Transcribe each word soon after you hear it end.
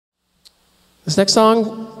This next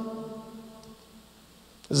song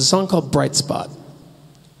is a song called Bright Spot.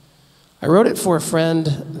 I wrote it for a friend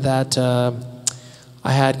that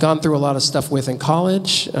I had gone through a lot of stuff with in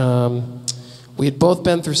college. We had both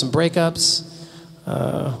been through some breakups.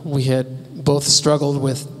 We had both struggled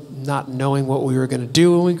with not knowing what we were going to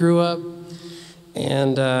do when we grew up.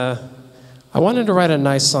 And I wanted to write a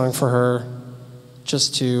nice song for her,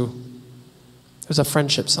 it was a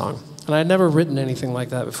friendship song. And I had never written anything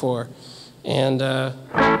like that before. And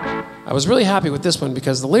I was really happy with this one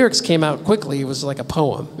because the lyrics came out quickly. It was like a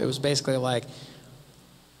poem. It was basically like,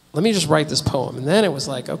 let me just write this poem. And then it was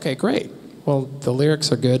like, okay, great. Well, the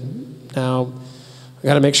lyrics are good. Now I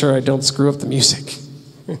got to make sure I don't screw up the music.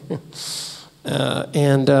 So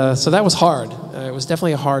that was hard. It was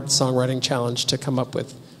definitely a hard songwriting challenge to come up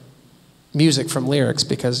with music from lyrics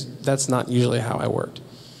because that's not usually how I worked.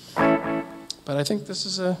 But I think this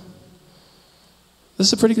is a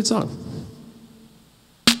pretty good song.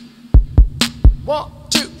 1,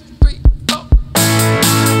 2, 3, 4.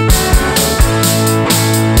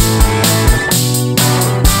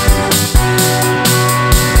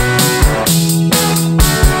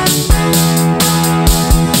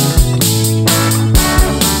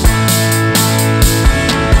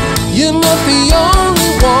 You're not the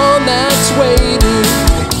only one that's waiting.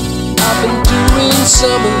 I've been doing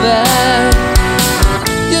some of that.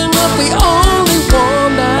 You're not the only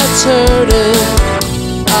one that's hurting.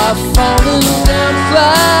 I've fallen down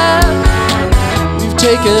flat. We've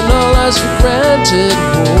taken our lives for granted.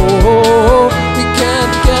 Oh, we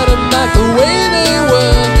can't get them back the way they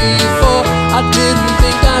were before. I didn't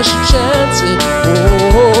think I should chance it.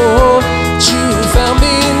 Oh, but you found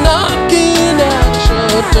me knocking at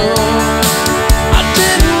your door. I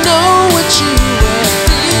didn't know what you were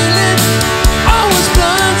feeling. I was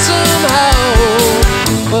blind somehow.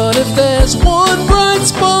 But if there's one bright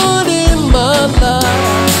spot in my life,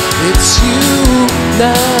 it's you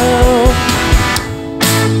now.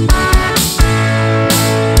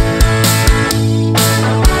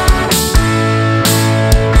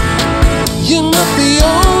 You're not the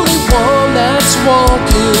only one that's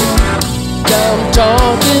walking down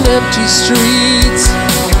dark and empty streets.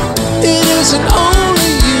 It isn't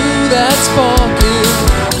only you that's barking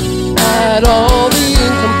at all the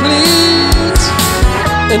incompletes.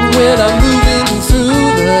 And when I'm moving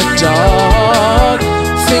through the dark,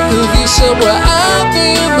 think of you somewhere out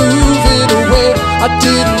there moving away. I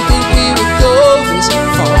didn't think we would go this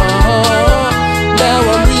far. Now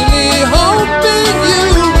I'm really hoping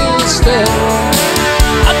you will stay.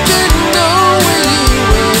 I didn't know where you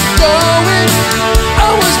were going.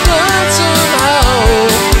 I was blind somehow.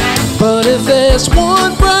 But if there's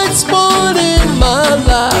one bright spot in my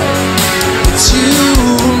life, it's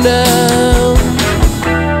you now.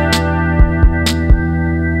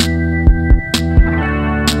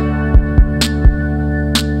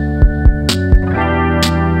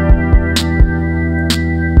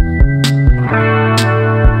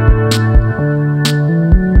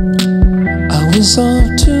 Off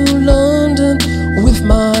to London with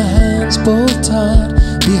my hands both tied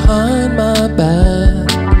behind my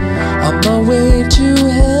back, on my way to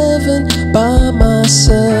heaven by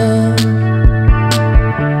myself.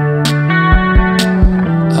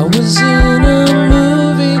 I was in a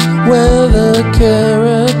movie where the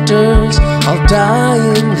characters all die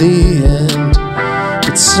in the end,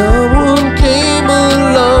 but someone came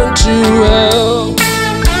along to help.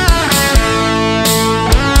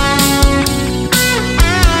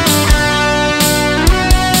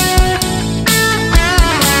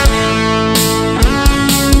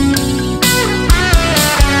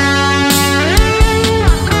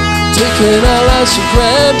 Taking our lives for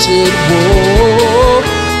granted. Whoa,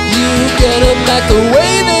 you get them back the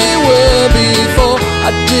way they were before. I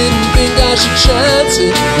didn't think I should chance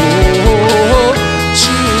it.